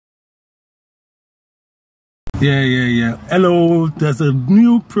Yeah. Hello, there's a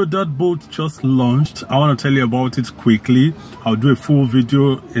new product Bolt just launched. I want to tell you about it quickly. I'll do a full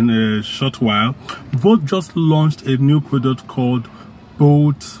video in a short while. Bolt just launched a new product called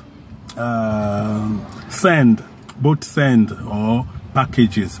Bolt Send or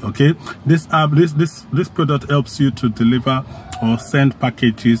packages. Okay, this app, this product helps you to deliver or send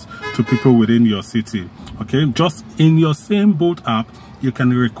packages to people within your city. Okay, just in your same Bolt app, you can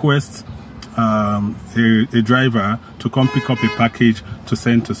request a driver to come pick up a package to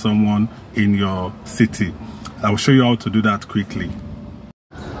send to someone in your city. I'll show you how to do that quickly.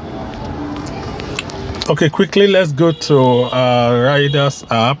 Okay, quickly let's go to Riders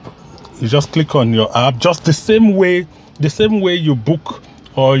app. You just click on your app, just the same way you book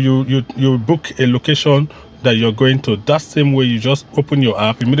or you book a location that you're going to. That same way, you just open your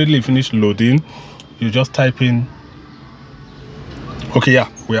app, immediately finish loading, you just type in. Okay, yeah,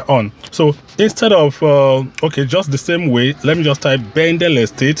 we're on. So instead of okay, just the same way, let me just type Bendel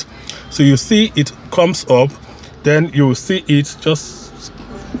Estate. So you see it comes up, then you see it just,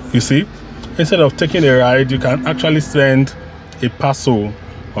 you see, instead of taking a ride, you can actually send a parcel.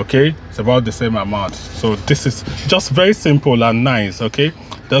 Okay, it's about the same amount. So this is just very simple and nice. Okay,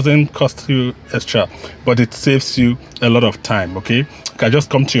 it doesn't cost you extra, but it saves you a lot of time. Okay, you can just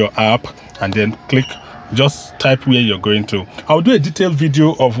come to your app and then click, just type where you're going to. I'll do a detailed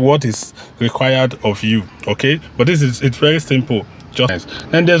video of what is required of you. Okay, but it's very simple. Just nice.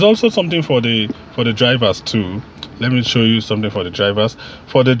 And there's also something for the drivers too. Let me show you something for the drivers.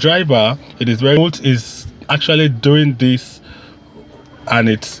 For the driver, it is very Bolt is actually doing this, and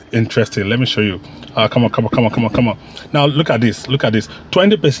it's interesting. Let me show you. Come on. Now look at this. 20%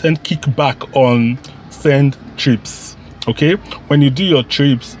 kickback on send trips. Okay, when you do your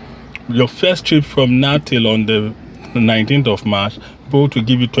trips, your first trip from now till on the 19th of March, Bolt will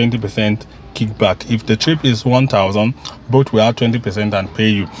give you 20% kickback. If the trip is 1,000, Bolt will add 20% and pay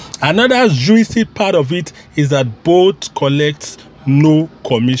you. Another juicy part of it is that Bolt collects no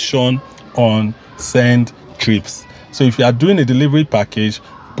commission on send trips. So if you are doing a delivery package,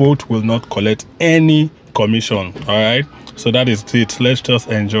 Bolt will not collect any commission. All right, so that is it. Let's just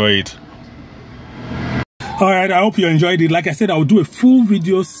enjoy it. All right, I hope you enjoyed it. Like I said, I'll do a full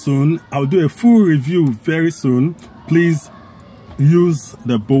video soon. I'll do a full review very soon. Please use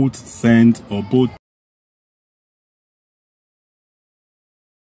the Bolt Send or Bolt